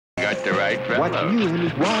got the right fellow. What new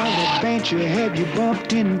and wild adventure have you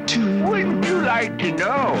bumped into? Wouldn't you like to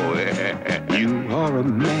know? You are a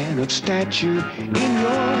man of stature. In your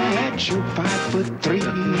hat, you're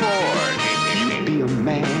 5'3". You'd be a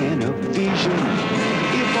man of vision.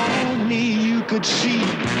 If only you could see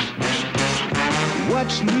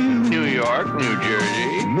what's new. New York, New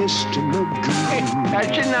Jersey. Mr. Magoo. Hey,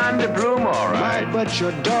 that's your nom de plume, all right. But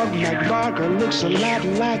your dog, Mac Barker, looks a lot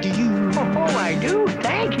like you. Oh, I do?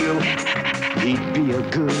 Thank you. He'd be a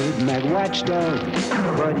good Mac watchdog,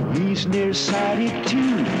 but he's nearsighted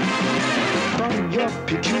too. From your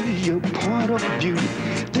peculiar point of view,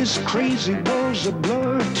 this crazy world's a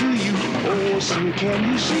blur to you. Oh, see, can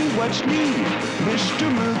you see what's new, Mr.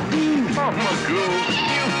 Magoo? Oh, Magoo,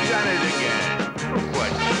 you've done it again.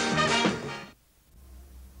 What?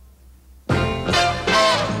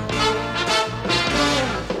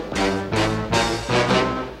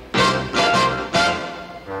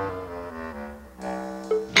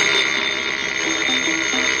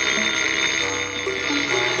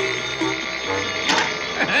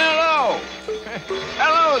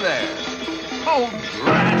 Hello there. Oh,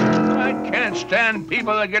 drat. I can't stand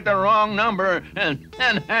people that get the wrong number and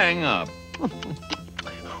hang up.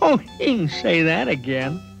 Oh, you can say that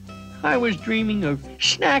again. I was dreaming of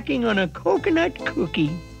snacking on a coconut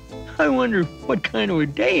cookie. I wonder what kind of a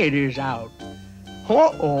day it is out.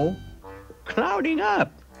 Uh-oh. Clouding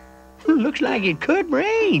up. Looks like it could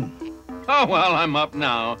rain. Oh, well, I'm up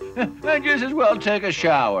now. I just as well take a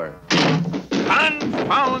shower.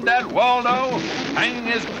 Confound that Waldo! Hanging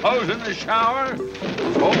his clothes in the shower.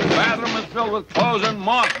 The whole bathroom is filled with clothes and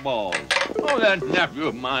mothballs. Oh, that nephew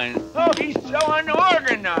of mine. Oh, he's so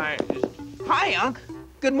unorganized. Hi, Unc.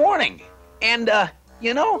 Good morning. And,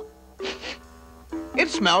 it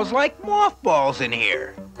smells like mothballs in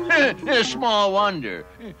here. Small wonder.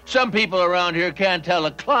 Some people around here can't tell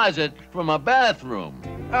a closet from a bathroom.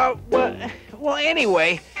 Well,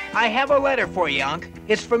 anyway, I have a letter for you, Unc.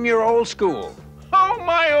 It's from your old school. Oh,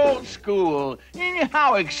 my old school.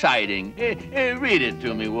 How exciting. Read it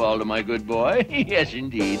to me, Waldo, my good boy. Yes,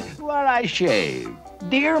 indeed, while I shave.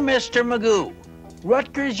 Dear Mr. Magoo,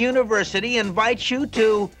 Rutgers University invites you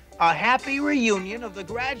to a happy reunion of the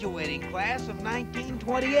graduating class of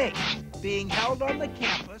 1928, being held on the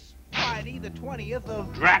campus Friday the 20th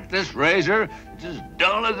of... Drat this razor. It's as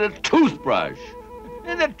dull as a toothbrush.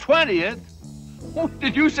 And the 20th? Oh,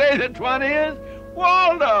 did you say the 20th?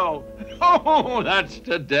 Waldo! Oh, that's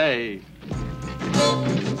today.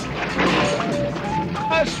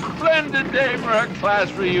 A splendid day for a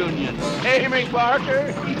class reunion. Hey,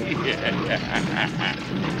 McBarker?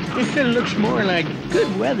 It looks more like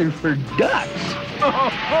good weather for ducks.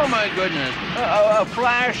 Oh my goodness. A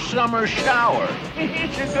flash summer shower.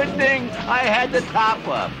 It's a good thing I had the top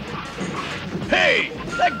up. Hey,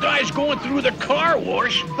 that guy's going through the car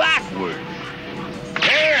wash backwards.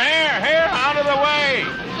 Here, out of the way!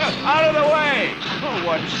 Out of the way! Oh,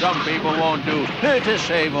 what some people won't do to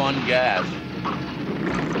save on gas.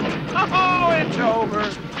 Oh, it's over.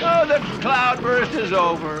 Oh, the cloudburst is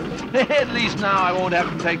over. At least now I won't have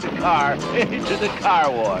to take the car to the car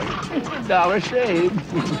wash. $1 saved.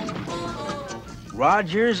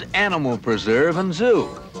 Rogers Animal Preserve and Zoo.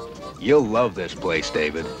 You'll love this place,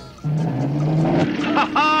 David. This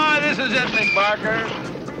is it, McBarker.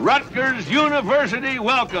 Rutgers University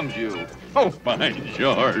welcomes you. Oh, by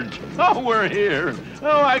George. Oh, we're here.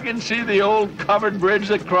 Oh, I can see the old covered bridge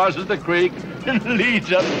that crosses the creek and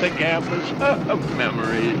leads up to the campus. Oh,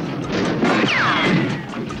 memories.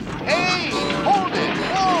 Hey, hold it.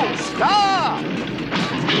 Whoa, stop.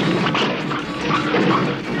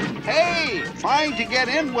 Hey, trying to get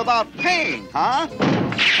in without paying, huh?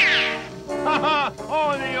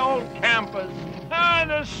 Oh, the old campus.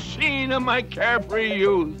 The scene of my carefree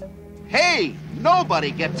youth. Hey, nobody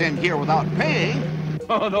gets in here without paying.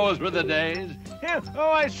 Oh, those were the days.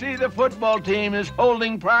 Oh, I see the football team is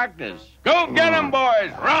holding practice. Go get 'em,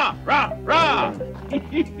 boys! Rah, rah, rah!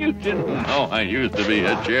 You didn't know I used to be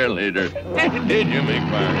a cheerleader, did you,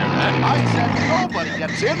 McBarker? I said nobody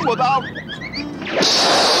gets in without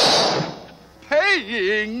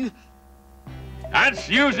paying. That's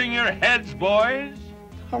using your heads, boys.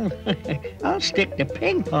 I'll stick to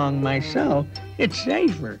ping pong myself. It's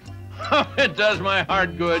safer. It does my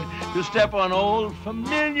heart good to step on old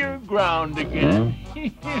familiar ground again.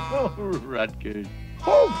 Oh, Rutgers.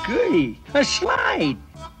 Oh, goody. A slide.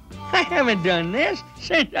 I haven't done this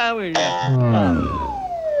since I was...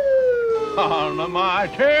 Alma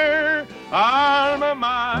mater, alma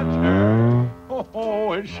mater.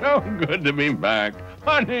 Oh, it's so good to be back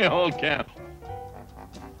on the old camp.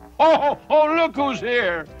 Oh, look who's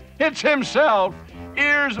here. It's himself.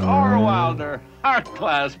 Here's Orwalder, our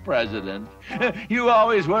class president. You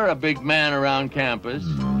always were a big man around campus.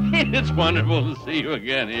 It's wonderful to see you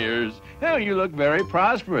again, Ears. Oh, you look very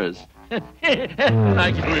prosperous. I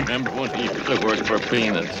can remember when he used to work for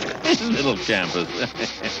peanuts. Little campus.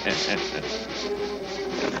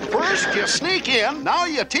 First you sneak in, now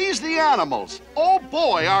you tease the animals. Oh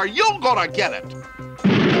boy, are you gonna get it!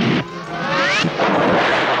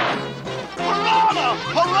 Piranha!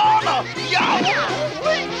 Piranha! Yow!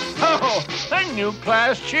 Oh, a new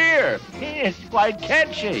class cheer. It's quite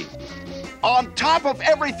catchy. On top of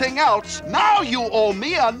everything else, now you owe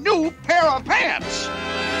me a new pair of pants!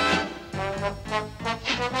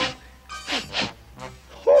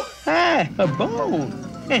 Oh, hi, a bone.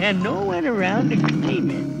 And no one around to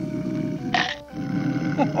claim it.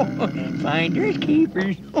 Oh, finders,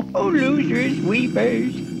 keepers. Oh, losers,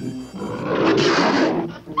 weepers.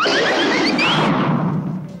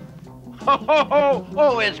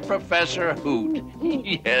 Oh, it's Professor Hoot.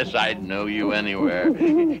 Yes, I'd know you anywhere.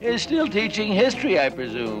 Still teaching history, I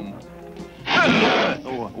presume.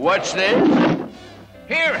 What's this?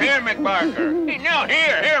 Here, McBarker. No,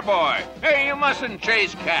 here, boy. Hey, you mustn't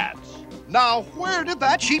chase cats. Now, where did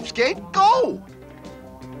that cheapskate go?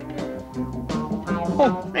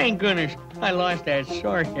 Oh, thank goodness, I lost that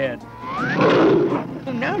sore head.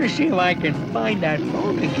 Now to see if I can find that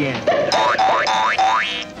bone again.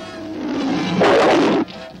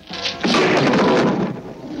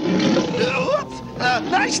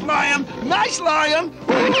 Nice lion! Nice lion!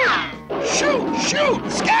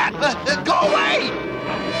 Shoot! Scat! Go away!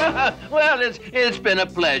 Well, it's been a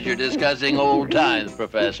pleasure discussing old times,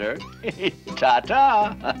 Professor.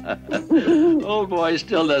 Ta-ta. Old boy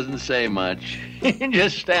still doesn't say much. He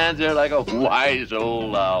just stands there like a wise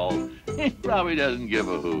old owl. He probably doesn't give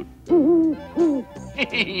a hoot.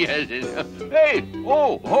 Yes. Hey,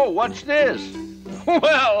 oh, what's this?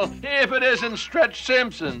 Well, if it isn't Stretch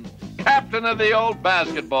Simpson, captain of the old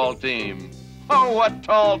basketball team. Oh, what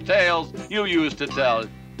tall tales you used to tell.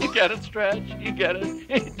 You get it, Stretch? You get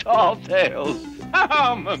it? Tall tales.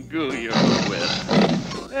 Oh, Magoo, you're a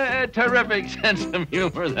wit. Terrific sense of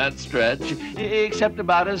humor, that Stretch, except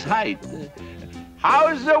about his height.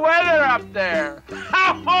 How's the weather up there?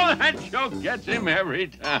 Oh, that joke gets him every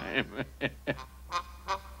time.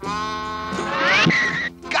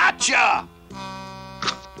 Gotcha!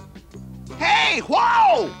 Hey,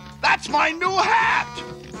 whoa! That's my new hat!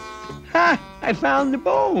 Ha! I found the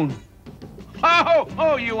bone.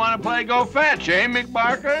 Oh, you want to play Go Fetch, eh,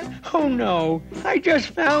 McBarker? Oh, no. I just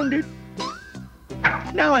found it.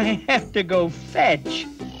 Now I have to go fetch.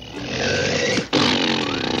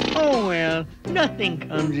 Oh, well, nothing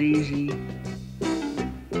comes easy.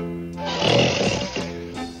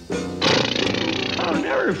 I'll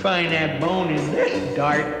never find that bone in this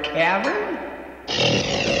dark cavern.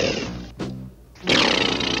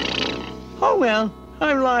 Oh, well,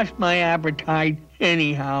 I've lost my appetite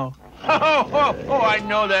anyhow. Oh, I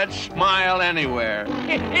know that smile anywhere.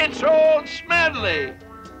 It's old Smedley.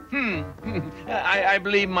 I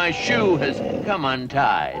believe my shoe has come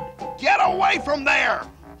untied. Get away from there!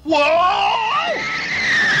 Whoa!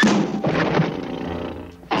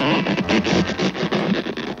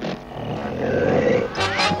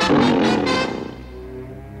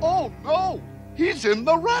 Oh, no! He's in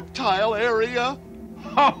the reptile area.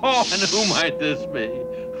 Oh, and who might this be?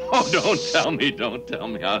 Oh, don't tell me.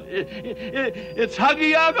 It's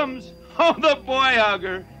Huggy Uggums. Oh, the boy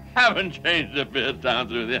hugger. Haven't changed a bit down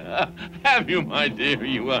through the... Have you, my dear?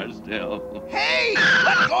 You are still. Hey,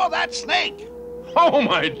 let go of that snake. Oh,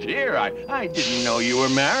 my dear, I didn't know you were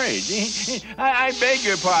married. I beg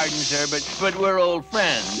your pardon, sir, but we're old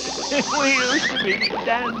friends. We used to be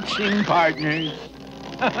dancing partners.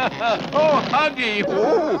 Oh, Huggy.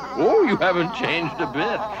 Oh, you haven't changed a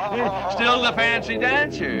bit. Still the fancy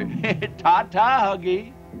dancer. Ta-ta,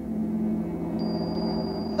 Huggy.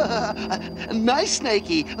 Nice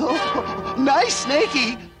snaky. Oh, nice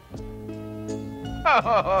snaky.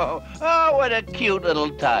 Oh, what a cute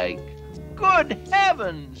little tyke. Good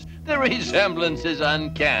heavens, the resemblance is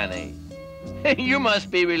uncanny. You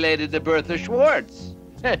must be related to Bertha Schwartz.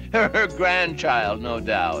 Her grandchild, no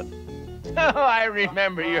doubt. Oh, I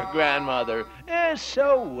remember your grandmother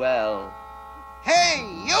so well. Hey,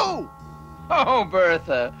 you! Oh,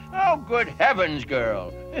 Bertha. Oh, good heavens,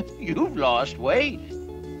 girl. You've lost weight.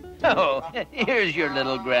 Oh, here's your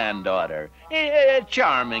little granddaughter. A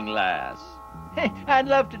charming lass. I'd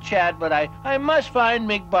love to chat, but I must find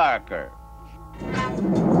McBarker.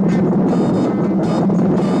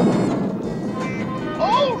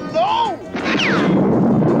 Oh, no!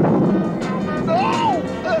 No!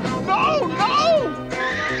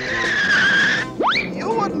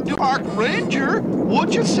 park ranger,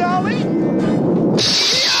 would you, Sally?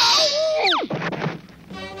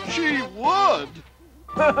 She would.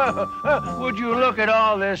 Would you look at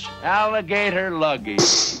all this alligator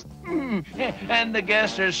luggage? And the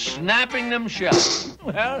guests are snapping them shut.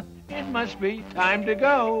 Well, it must be time to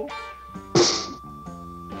go.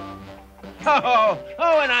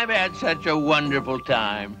 And I've had such a wonderful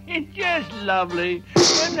time. It's just lovely.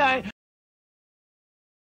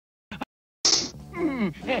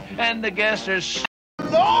 And the guests are...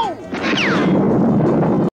 No!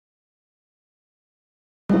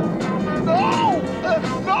 No!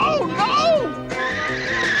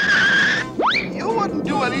 You wouldn't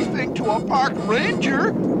do anything to a park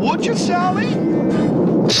ranger, would you, Sally?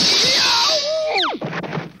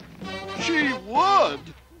 She would.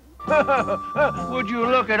 Would you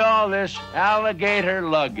look at all this alligator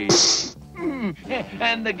luggage?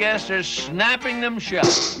 And the guests are snapping them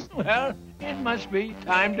shut. Well, it must be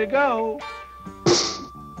time to go.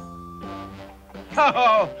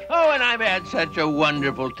 And I've had such a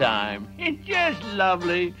wonderful time. It's just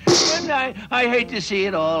lovely. And I hate to see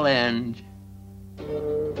it all end.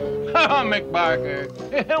 Oh, McBarker,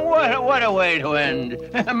 what a way to end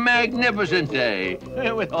a magnificent day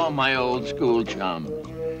with all my old school chums.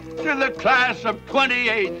 To the class of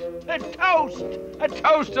 28, a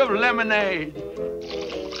toast of lemonade.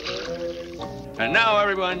 And now,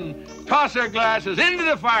 everyone, toss their glasses into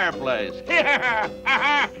the fireplace.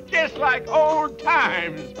 Yeah, just like old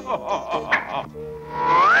times.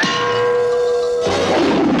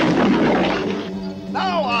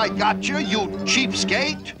 Now I got you, you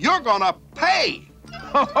cheapskate. You're gonna pay.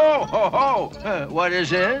 What is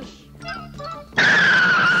this?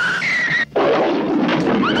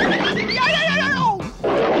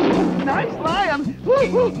 Nice lion.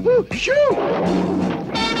 Shoot!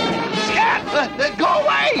 Scat! Go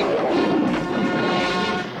away!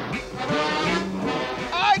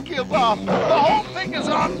 I give up. The whole thing is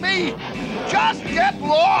on me. Just get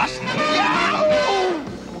lost. Yahoo!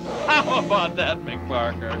 How about that,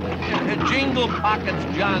 McBarker? Jingle Pockets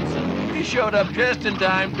Johnson. He showed up just in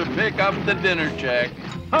time to pick up the dinner check.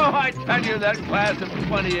 Oh, I tell you, that class of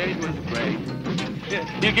 28 was great.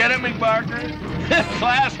 You get it, McBarker?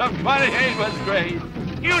 Class of 28 was great.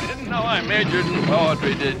 You didn't know I majored in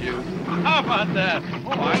poetry, did you? How about that?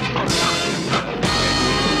 Oh, I